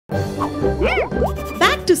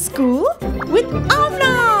Back to school with Om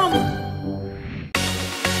Nom.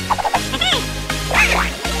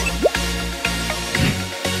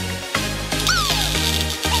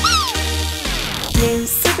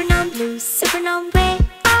 Blue Super Nom, where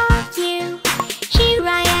are you? Here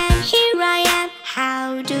I am,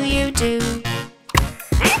 how do you do?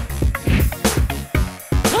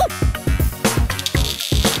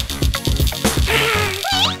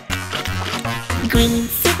 Green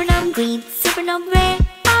Super Nom, where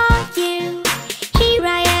are you? Here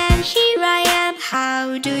I am,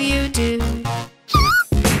 how do you do?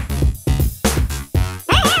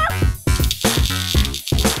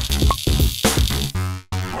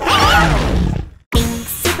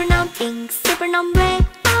 Pink Super Nom, where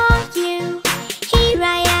are you? Here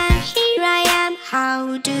I am,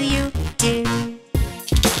 how do you do?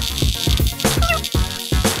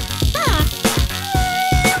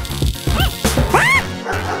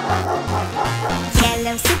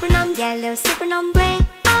 Yellow Super Nom, where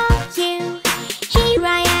are you? Here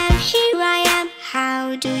I am,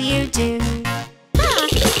 how do you do?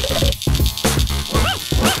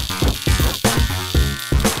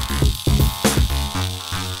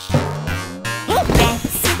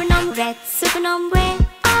 Red Super Nom, where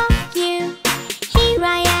are you? Here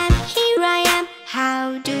I am,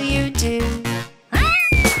 how do you do?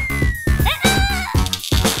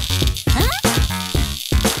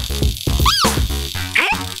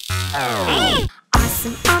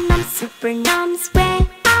 Awesome Om Nom, Super Noms, where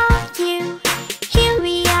are you? Here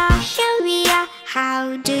we are,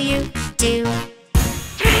 how do you do?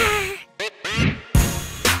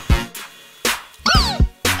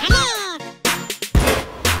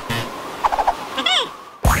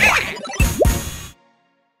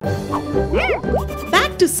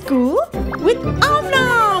 Back to school with Om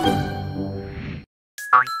Nom.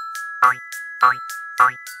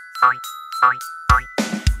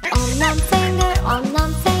 Om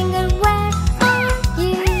Nom finger, where are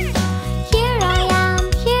you? Here I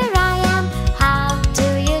am, how do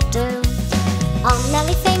you do? Om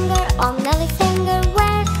Nelly finger,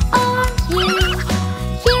 where are you?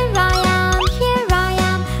 Here I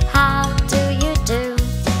am, how do you do?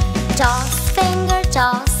 Joss finger,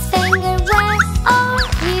 where are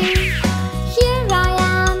you? Here I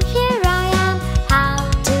am, how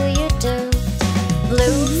do you do?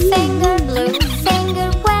 Blue finger,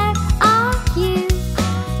 where are you?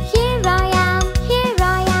 Here I am,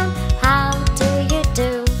 how do you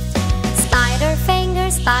do? Spider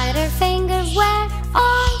finger, where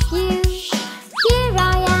are you? Here I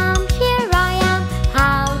am,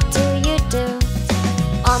 how do you do?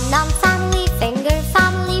 Om Nom family, finger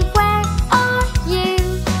family, where are you?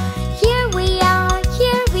 Here we are,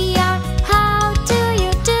 how do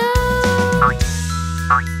you do?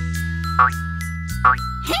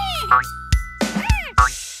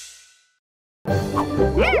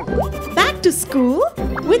 Back to school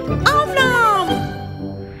with Om Nom.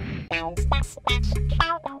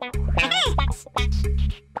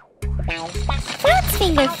 Fruits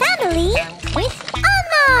finger family with Om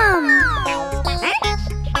Nom.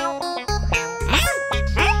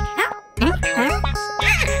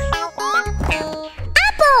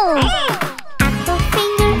 Apple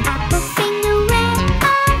finger, where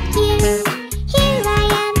are you? Here I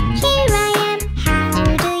am, how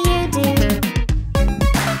do you do?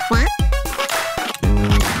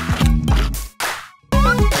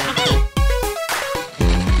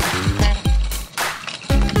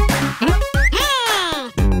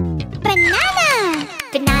 Banana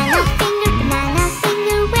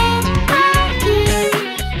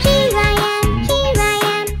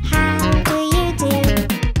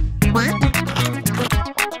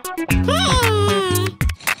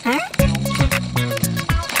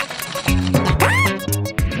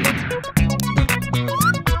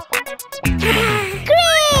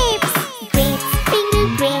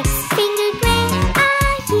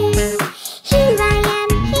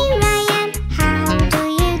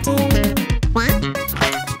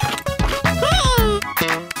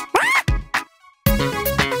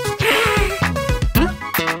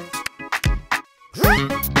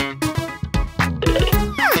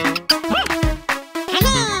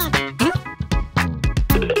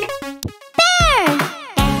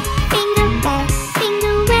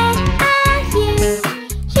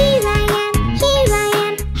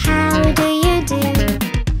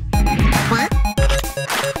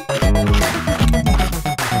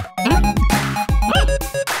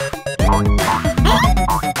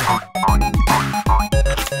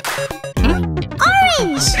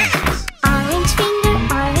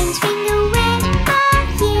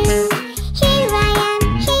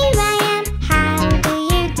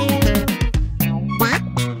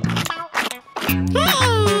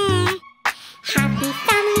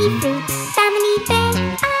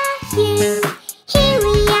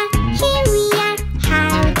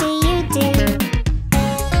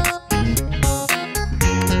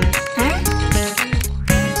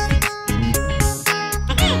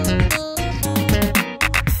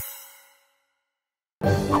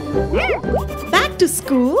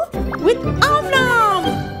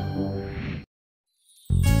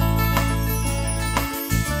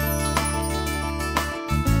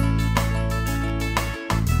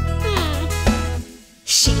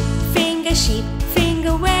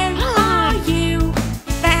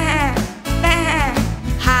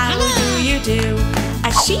do?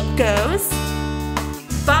 A sheep goes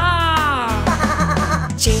baa.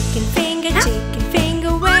 Chicken finger,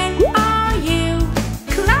 where are you?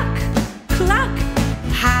 Cluck, cluck,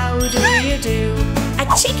 how do you do? A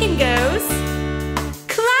chicken goes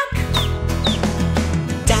cluck.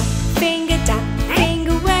 Duck finger,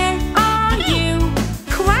 where are you?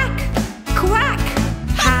 Quack, quack,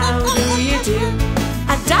 how do you do?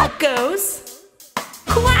 A duck goes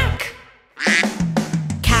quack.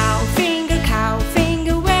 Cow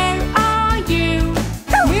finger, where are you?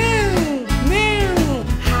 Moo, moo,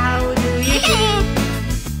 how do you do?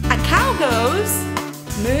 A cow goes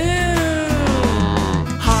moo.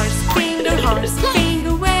 Horse finger,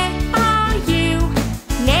 where are you?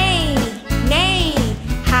 Neigh, neigh,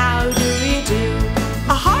 how do you do?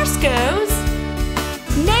 A horse goes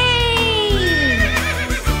neigh.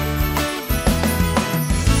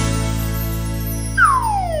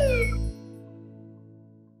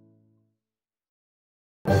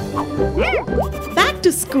 Back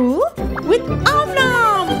to school with Nom.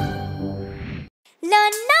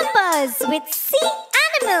 Learn numbers with sea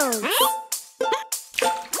animals.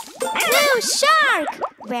 Blue shark,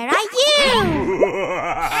 where are you?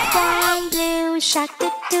 One blue shark,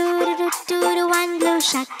 do-do-do-do-do. One blue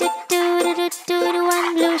shark, do-do-do-do-do.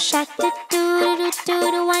 One blue shark,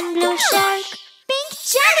 do-do-do-do-do. One blue shark. Pink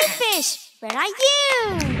jellyfish, where are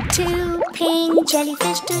you? Two pink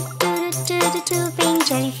jellyfish, do-do-do-do-do. Two pink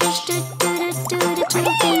jellyfish, do-do-do-do-do. Two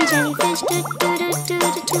pink jellyfish, do-do-do-do-do.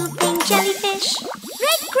 Two pink jellyfish.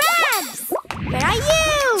 Red crabs, where are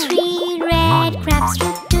you? Three red crabs,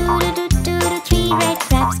 do-do-do-do-do. Three red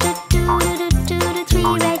crabs, do-do-do-do-do.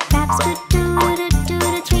 Three red crabs, do-do-do-do-do.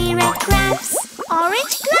 Three red crabs.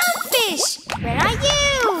 Orange clownfish, where are you?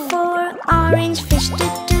 Four orange fish,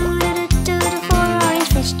 do-do-do-do-do. Four orange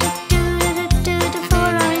fish, do-do-do-do-do.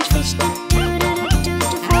 Four orange fish, do-do-do-do-do.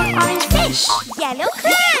 Four orange fish. Yellow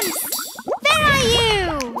clams, where are you?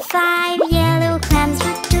 Five yellow clams,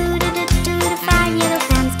 do-do-do-do-do. Five yellow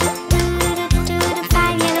clams, do-do-do-do-do.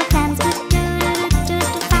 Five yellow clams, do-do-do-do-do.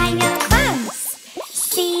 Five yellow clams.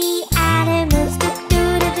 Sea animals,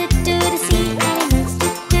 do-do-do-do-do. Sea animals,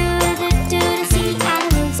 do-do-do-do-do. Sea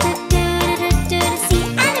animals, do-do-do-do-do. Sea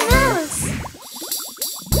animals.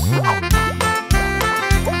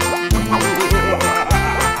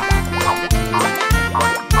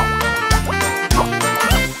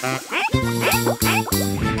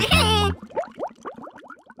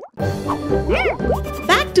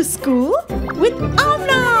 Back to school with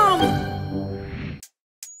Nom.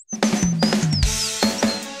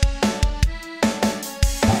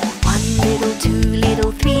 One little, two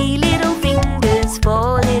little, three little fingers,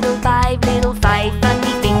 four little, five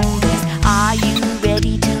funny fingers. Are you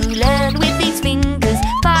ready to learn with these fingers?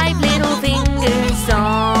 Five little fingers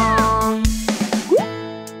song.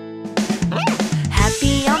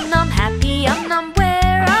 Happy om nom,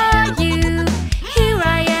 where are you? Here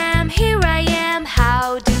I am,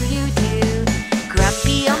 how do you do?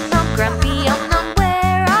 Grumpy om nom,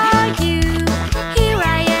 where are you? Here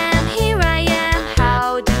I am,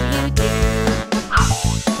 how do you do?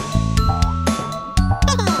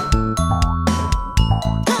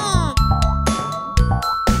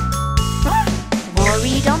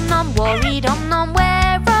 Worried om nom,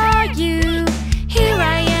 where are you? Here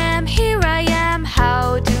I am,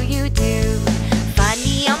 how do you do?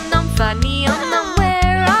 Funny om nom,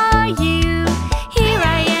 where are you? Here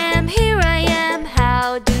I am,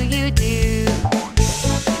 how do you do?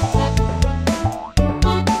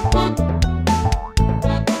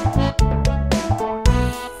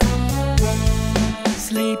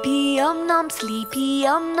 Sleepy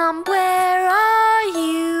om nom, where are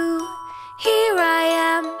you? Here I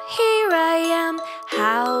am,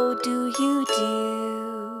 how do you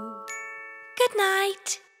do? Good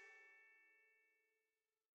night.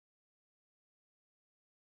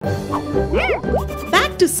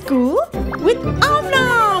 Back to school with Nom.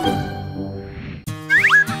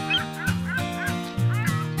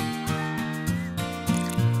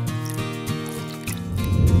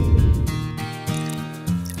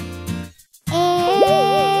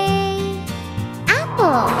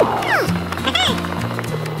 Apple.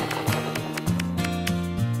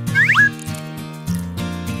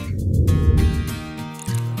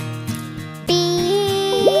 B.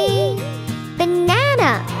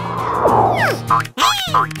 Banana.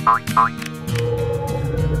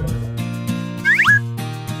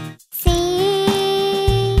 C.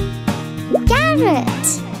 Carrot.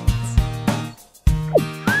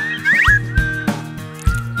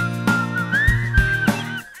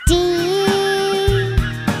 D.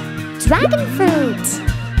 Dragon fruit.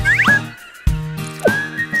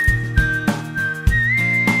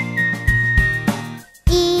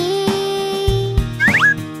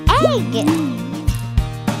 egg.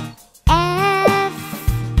 F.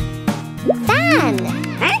 Fan.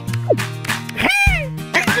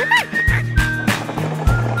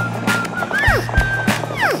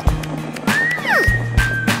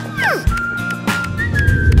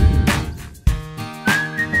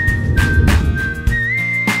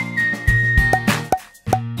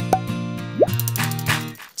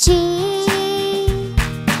 G.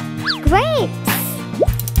 Grapes.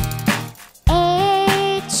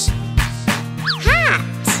 H.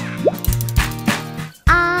 Hat. I.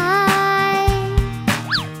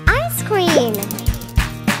 Ice cream.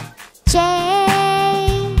 J.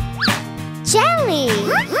 Jelly.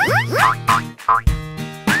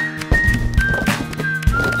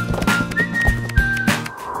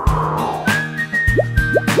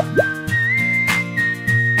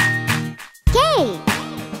 K.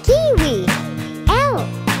 Kiwi. L.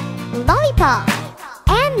 Lollipop.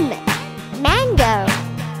 M. Mango.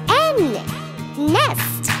 N.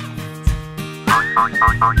 Nest.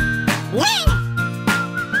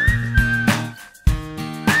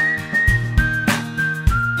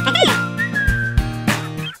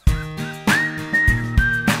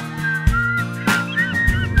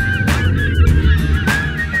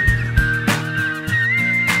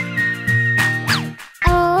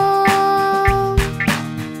 O.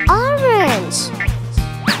 Orange.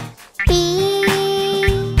 B.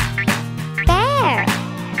 Bear.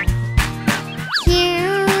 Q.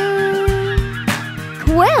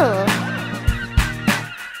 Quill.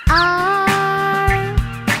 R.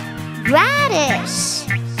 Radish.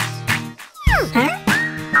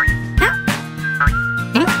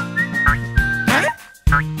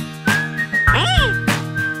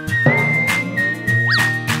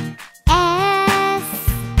 S.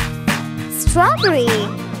 Strawberry.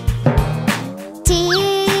 T.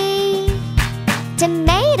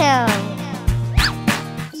 Tomato.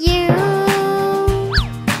 U.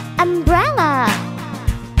 Umbrella.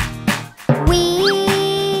 We.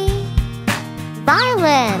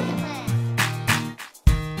 Violin.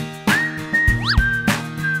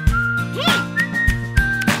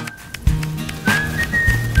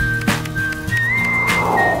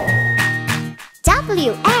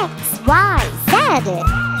 W, X, Y, Z.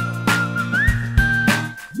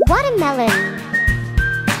 Watermelon.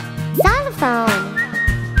 Xylophone.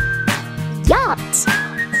 Yacht.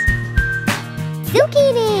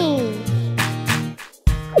 Zucchini.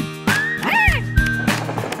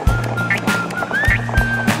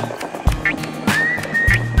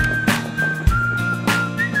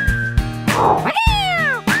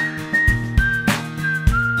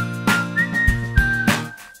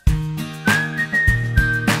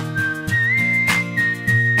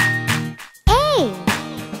 A.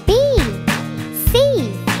 B. C.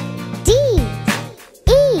 D.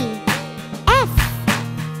 E. F.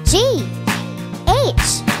 G. H.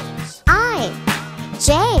 I. J.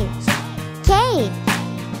 K.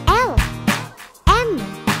 L. M.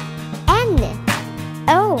 N.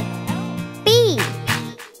 O. P.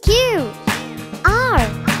 Q. R.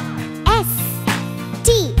 S.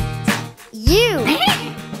 T. U.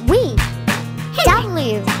 V.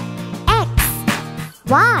 W. X.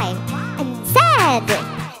 Y. And Z.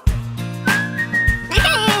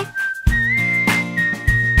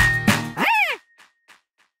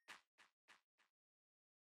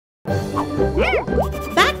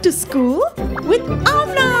 Back to school with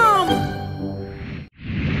Nom.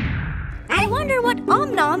 I wonder what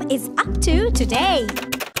Nom is up to today.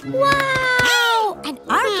 Wow! An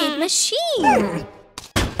arcade machine!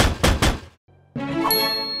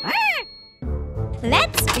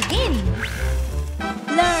 Let's begin!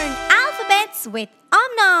 Learn alphabets with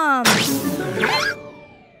Nom.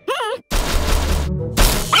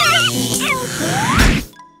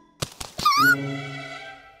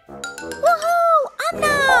 Woohoo!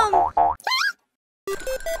 Nom!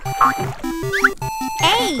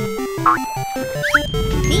 A.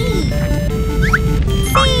 B.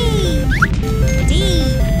 C. D.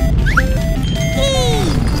 E.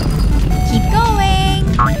 Keep going.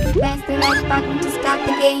 Press the red button to start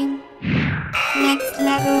the game. Next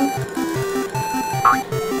level.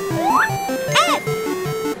 F.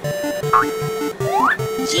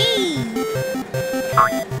 G.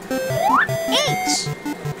 H.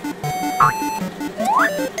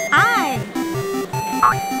 I.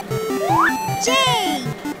 J.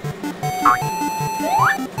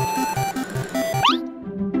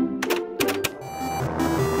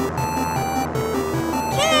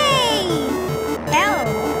 K. L.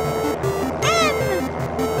 M.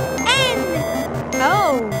 N. O.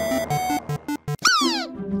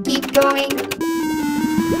 Keep going.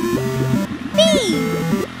 P.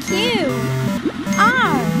 Q.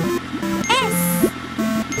 R.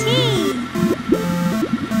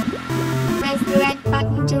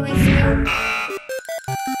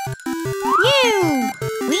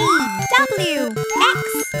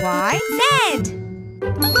 Y, Z.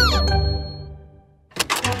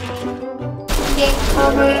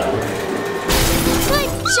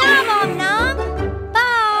 Good job, Om Nom.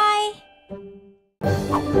 Bye.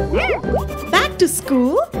 Back to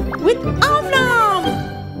school with Om Nom.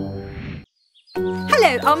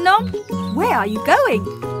 Hello, Om Nom. Where are you going?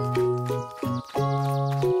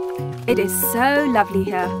 It is so lovely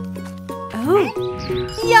here. Oh,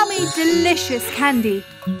 yummy, delicious candy.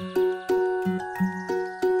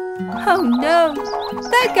 Oh no,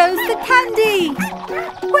 there goes the candy.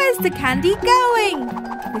 Where's the candy going?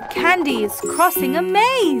 The candy is crossing a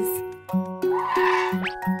maze.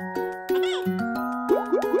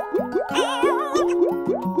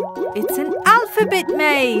 It's an alphabet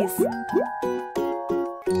maze.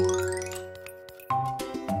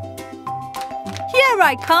 Here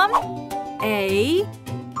I come. A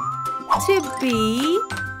to B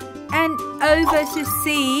and over to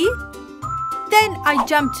C. Then I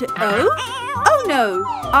jump to O. Oh no,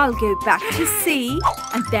 I'll go back to C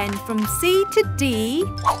and then from C to D,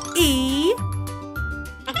 E,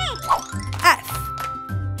 F,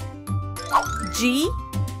 G,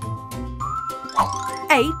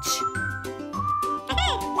 H,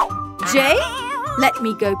 J. Let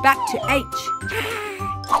me go back to H.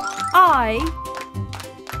 I,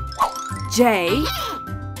 J,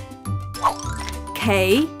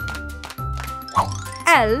 K,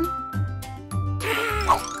 L,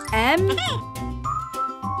 M,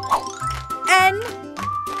 N,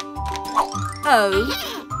 O,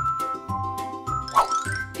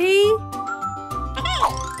 P,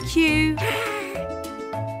 Q,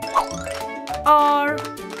 R,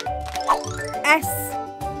 S,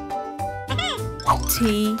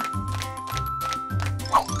 T,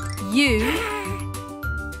 U,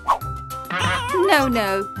 no,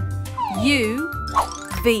 U,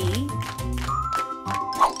 V,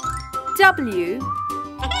 W,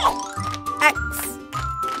 X,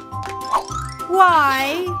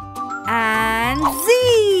 Y, and Z.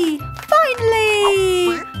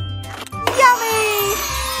 Finally! Yummy!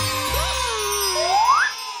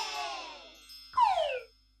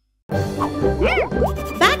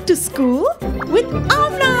 Back to school with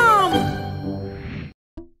Om Nom.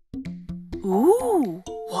 Ooh,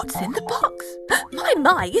 what's in the box?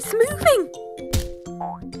 My, it's moving.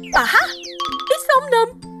 Aha! It's Om Nom.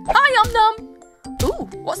 Hi, Om Nom. Ooh,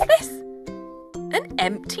 what's this? An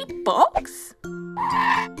empty box?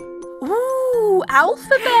 Ooh,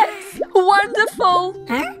 alphabets. Wonderful.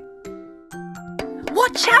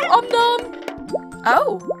 Watch out, Om Nom.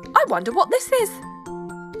 Oh, I wonder what this is.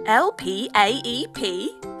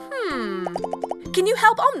 L-P-A-E-P. Can you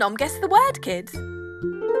help Om Nom guess the word, kids?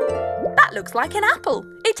 That looks like an apple.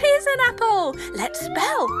 It is an apple. Let's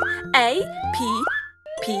spell A-P-P-L-E.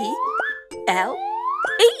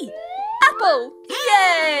 Apple.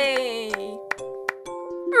 Yay!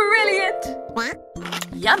 Brilliant.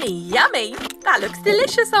 Yummy, yummy. That looks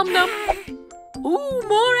delicious, Om Nom. Ooh,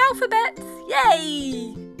 more alphabets.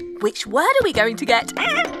 Yay! Which word are we going to get?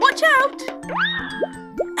 Watch out.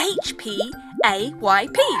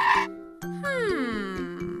 H-P-A-Y-P.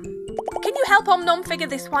 Can you help Om Nom figure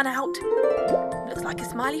this one out? Looks like a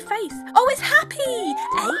smiley face. Oh, it's happy!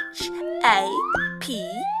 H-A-P-P-Y.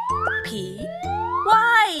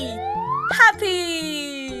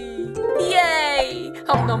 Happy! Yay!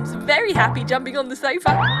 Om Nom's very happy jumping on the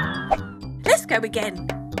sofa. Let's go again.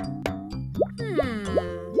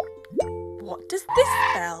 What does this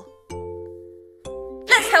spell?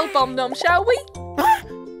 Let's help Om Nom, shall we?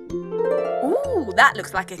 Ooh, that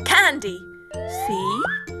looks like a candy. C-A-N-D-Y.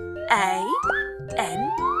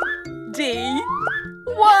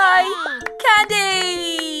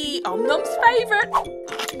 Candy! Om Nom's favourite.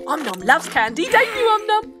 Om Nom loves candy, don't you, Om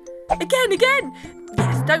Nom? Again.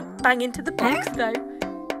 Yes, don't bang into the box, though.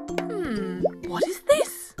 What is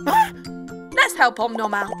this? Let's help Om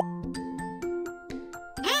Nom out.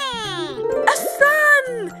 A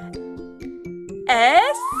sun!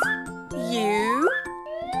 S-U-N.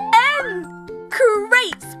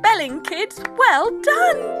 Great spelling, kids. Well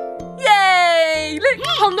done. Yay! Look,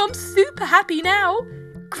 Om Nom's super happy now.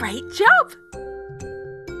 Great job.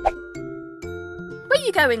 Where are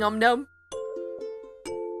you going, Om Nom?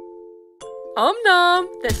 Om Nom,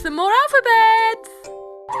 there's some more alphabets.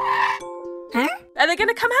 Are they going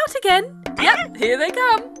to come out again? Yep, here they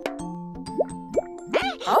come.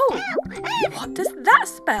 Oh, what does that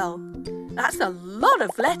spell? That's a lot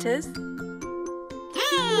of letters.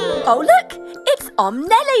 Oh, look, it's Om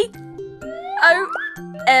Nelly.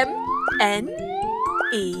 O-M-N-E-L-L-E.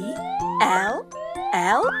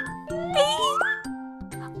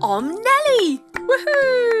 Om Nelly.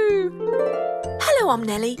 Woohoo! Hello, Om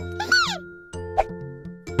Nelly.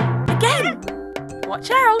 Watch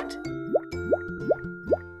out.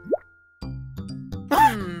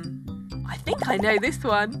 I think I know this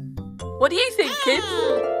one. What do you think, kids?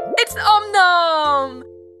 It's Om Nom.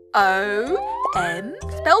 O-M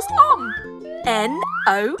spells Om.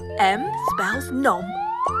 N-O-M spells Nom.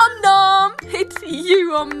 Om Nom. It's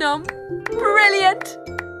you, Om Nom. Brilliant.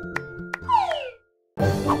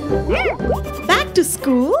 Back to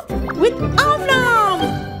school with Om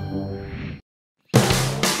Nom.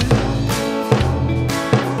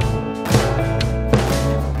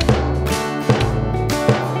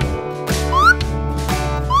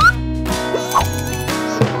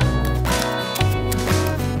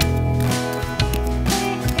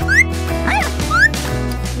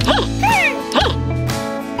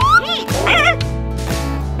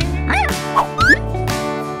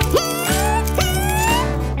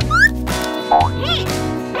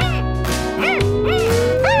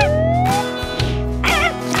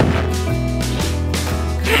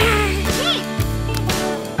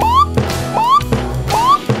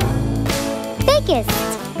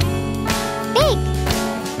 Big.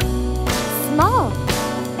 Small.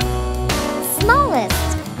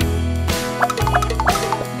 Smallest.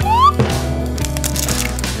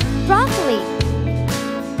 Broccoli.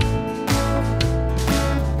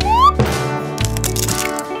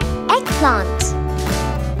 Eggplant.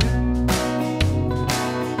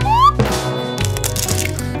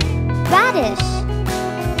 Radish.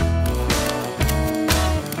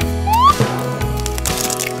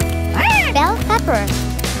 Bell pepper.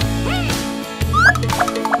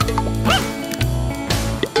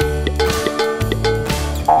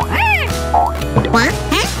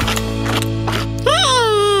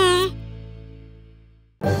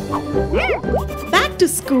 Back to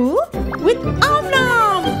school with Om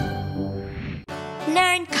Nom.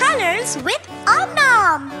 Learn colors with Om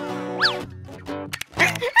Nom.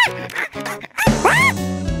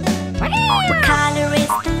 What color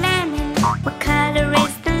is the lemon? What color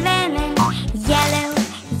is the lemon? Yellow,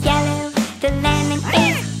 yellow. The lemon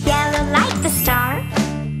is yellow like the star,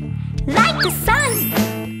 like the sun,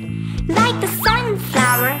 like the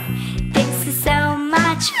sunflower. This is so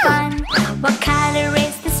much fun. What color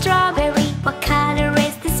is the strawberry? What color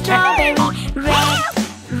is the strawberry? Red,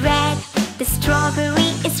 red. The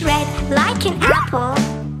strawberry is red like an apple,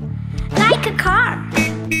 like a car.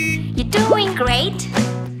 You're doing great,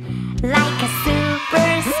 like a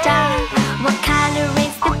superstar. What color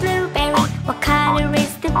is the blueberry? What color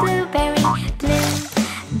is the blueberry? Blue,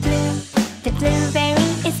 blue. The blueberry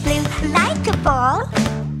is blue like a ball,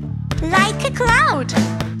 like a cloud.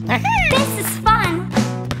 This is fun,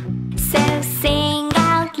 so sing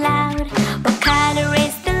out loud. What color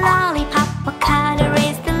is the lollipop? What color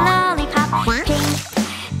is the lollipop? Pink,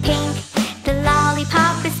 pink. The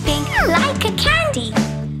lollipop is pink like a candy,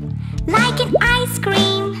 like an ice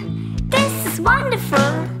cream. This is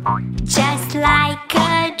wonderful, just like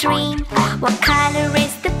a dream. What color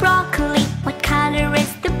is the broccoli? What color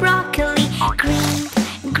is the broccoli? Green,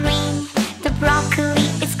 green. The broccoli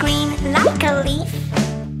is green like a leaf.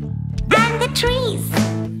 And the trees,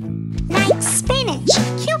 like spinach,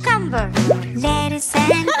 cucumber, lettuce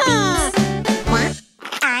and peas.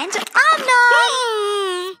 And Om Nom.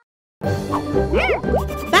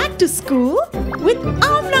 Back to school with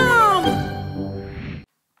Om Nom.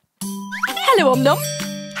 Hello, Om Nom.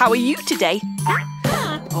 How are you today?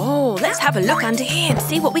 Oh, let's have a look under here and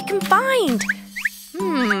see what we can find.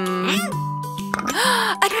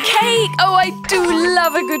 A cake! Oh, I do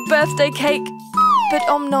love a good birthday cake. But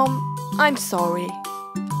Om Nom, I'm sorry.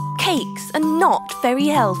 Cakes are not very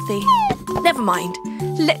healthy. Never mind.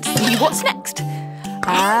 Let's see what's next.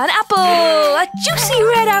 An apple! A juicy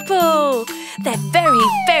red apple! They're very,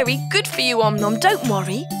 very good for you, Om Nom. Don't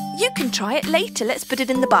worry. You can try it later. Let's put it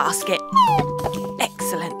in the basket.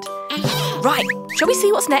 Excellent. Right, shall we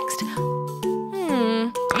see what's next?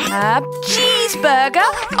 A cheeseburger.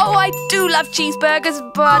 Oh, I do love cheeseburgers,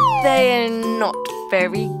 but they're not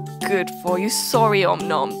very good for you. Sorry, Om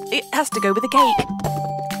Nom. It has to go with the cake.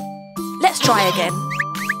 Let's try again.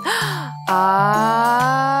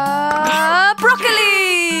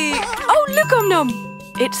 Broccoli! Oh, look, Om Nom.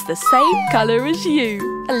 It's the same colour as you.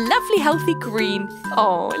 A lovely, healthy green.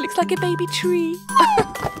 Oh, it looks like a baby tree.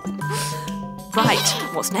 Right,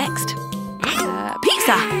 what's next?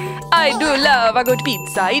 Pizza! I do love a good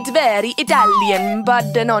pizza. It's very Italian,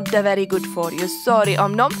 but not very good for you. Sorry,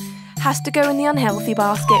 Om Nom. Has to go in the unhealthy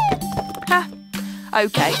basket.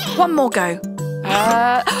 Okay, one more go.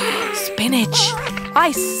 Spinach.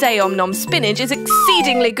 I say, Om Nom, spinach is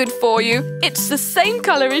exceedingly good for you. It's the same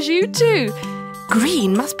colour as you too.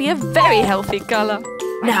 Green must be a very healthy colour.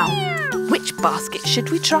 Now, Which basket should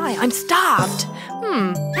we try? I'm starved.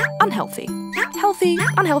 Unhealthy. Healthy,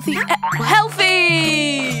 unhealthy,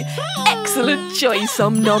 healthy! Excellent choice,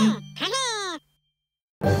 Nom.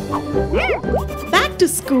 Back to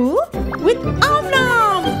school with Nom.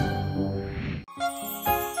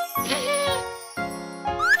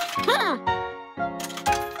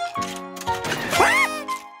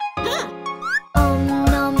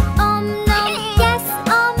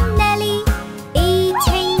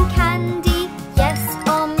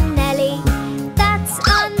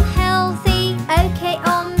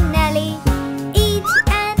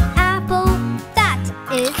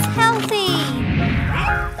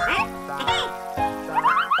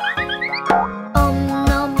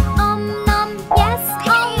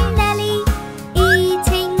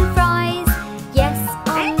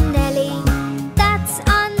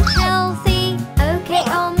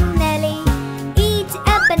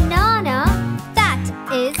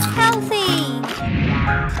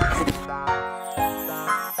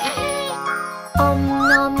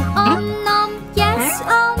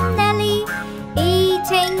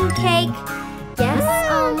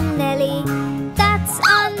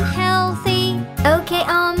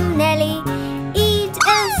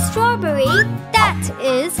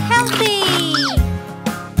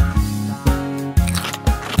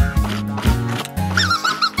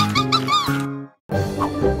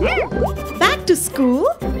 Back to school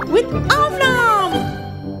with Nom.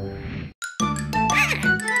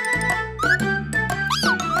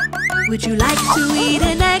 Would you like to eat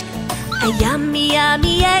an egg? A yummy,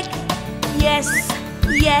 yummy egg? Yes,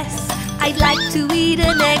 yes, I'd like to eat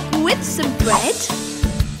an egg with some bread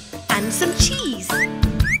and some cheese,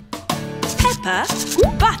 pepper,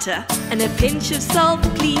 butter, and a pinch of salt,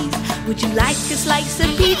 please. Would you like a slice of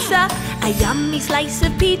pizza? A yummy slice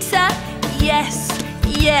of pizza? Yes,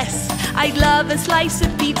 yes, I'd love a slice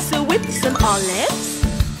of pizza with some olives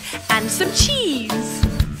and some cheese,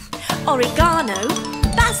 oregano,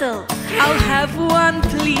 basil. I'll have one,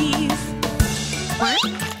 please.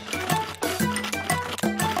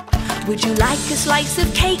 Would you like a slice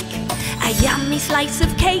of cake? A yummy slice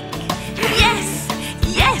of cake? Yes,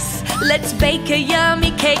 yes, let's bake a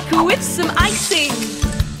yummy cake with some icing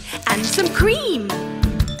and some cream,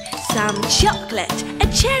 some chocolate, a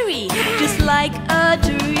cherry, just like a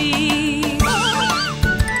dream.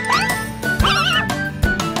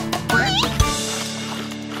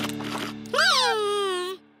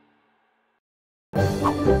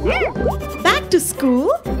 Back to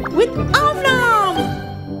school with Nom.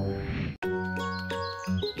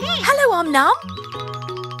 Hello, Nom.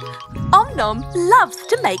 Nom loves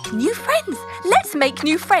to make new friends. Let's make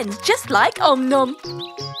new friends just like Nom.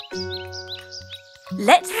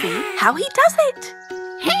 Let's see how he does it.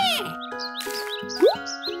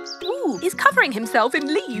 Ooh, he's covering himself in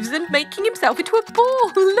leaves and making himself into a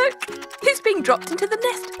ball. Look, he's being dropped into the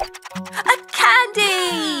nest. A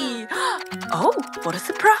candy! Oh, what a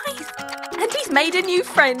surprise. And he's made a new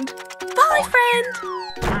friend. Bye, friend.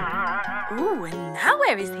 Ooh, and now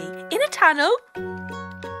where is he? In a tunnel?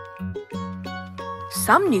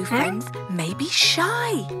 Some new friends may be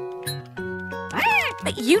shy.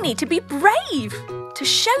 But you need to be brave to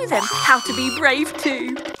show them how to be brave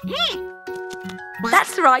too.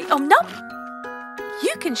 That's right, Nom.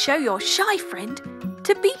 You can show your shy friend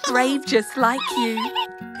to be brave just like you.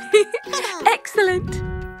 Excellent.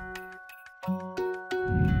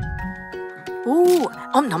 Ooh,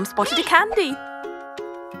 Nom spotted a candy.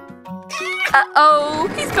 Uh-oh,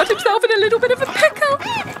 he's got himself in a little bit of a pickle.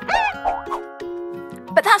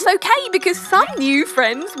 But that's okay because some new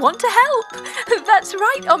friends want to help. That's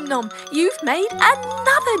right, Nom. You've made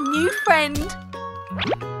another new friend.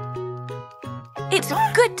 It's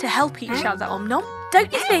good to help each other, Nom.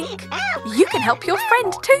 Don't you think? You can help your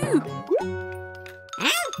friend too.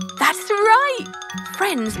 That's right.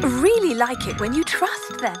 Friends really like it when you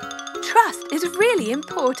trust them. Trust is really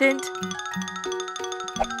important.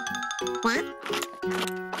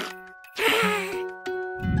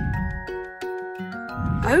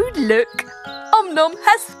 Oh, look! Nom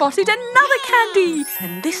has spotted another candy,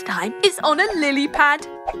 and this time it's on a lily pad.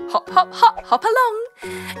 Hop, hop, hop, hop along.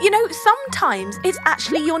 You know, sometimes it's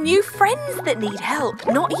actually your new friends that need help,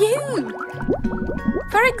 not you.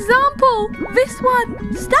 For example, this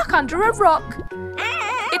one, stuck under a rock.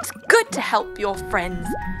 It's good to help your friends.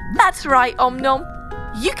 That's right, Nom.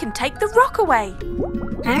 You can take the rock away.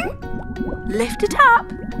 Lift it up.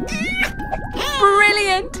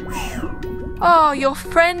 Brilliant! Oh, your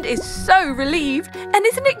friend is so relieved. And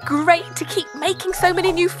isn't it great to keep making so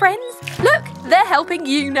many new friends? Look, they're helping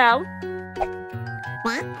you now.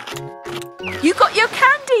 You got your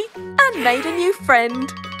candy and made a new friend.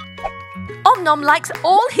 Om Nom likes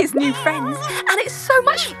all his new friends, and it's so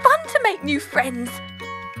much fun to make new friends.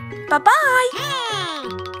 Bye-bye.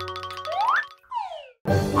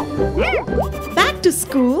 Back to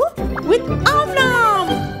school with Om Nom.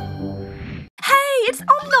 Hey, it's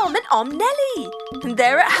Om Nom and Om Nelly. And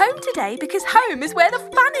they're at home today because home is where the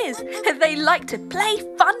fun is. They like to play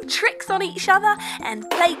fun tricks on each other and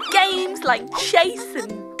play games like chase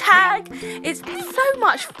and tag. It's so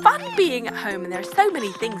much fun being at home, and there are so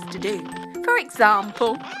many things to do. For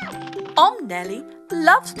example, Om Nelly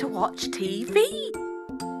loves to watch TV.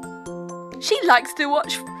 She likes to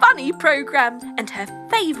watch funny programs and her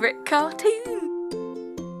favourite cartoon.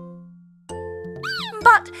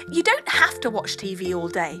 But you don't have to watch TV all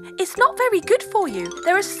day. It's not very good for you.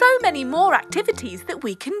 There are so many more activities that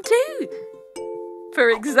we can do. For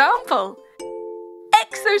example,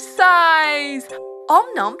 exercise. Om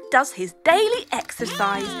Nom does his daily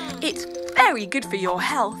exercise. It's very good for your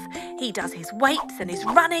health. He does his weights and his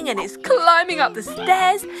running and his climbing up the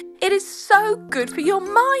stairs. It is so good for your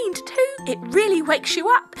mind too. It really wakes you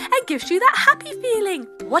up and gives you that happy feeling.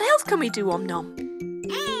 What else can we do, Om Nom?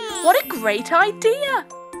 What a great idea!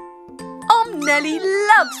 Om Nelly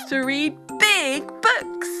loves to read big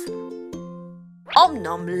books. Om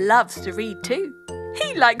Nom loves to read too.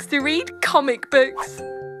 He likes to read comic books.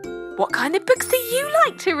 What kind of books do you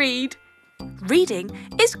like to read? Reading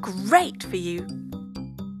is great for you.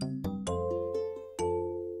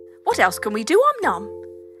 What else can we do, Om Nom?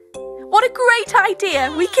 What a great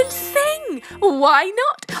idea! We can sing! Why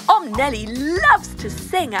not? Om Nelly loves to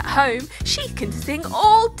sing at home. She can sing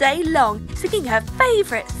all day long, singing her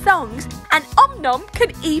favourite songs, and Om Nom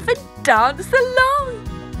can even dance along.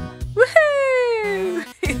 Woohoo!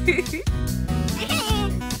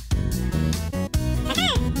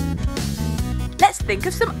 Let's think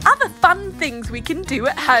of some other fun things we can do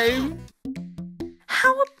at home.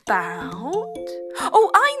 How about...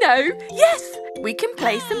 Oh, I know! Yes! We can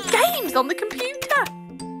play some games on the computer.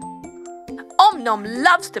 Om Nom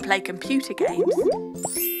loves to play computer games.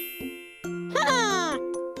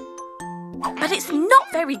 But it's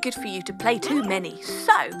not very good for you to play too many,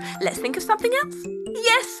 so let's think of something else.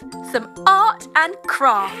 Yes, some art and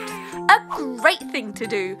crafts. A great thing to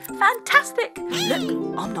do. Fantastic.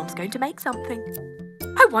 Look, Om Nom's going to make something.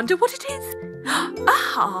 I wonder what it is. A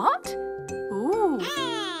heart? Ooh.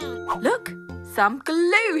 Look, some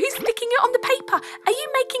glue. He's sticking it on the paper. Are you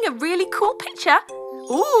making a really cool picture?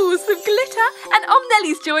 Ooh, some glitter. And Om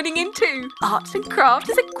Nelly's joining in too. Arts and crafts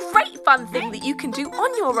is a great fun thing that you can do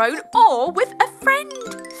on your own or with a friend.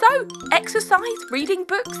 So, exercise, reading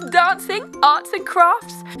books, dancing, arts and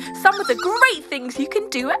crafts. Some of the great things you can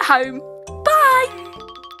do at home. Bye!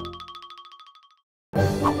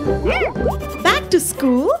 Back to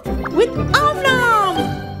school with Om Nom.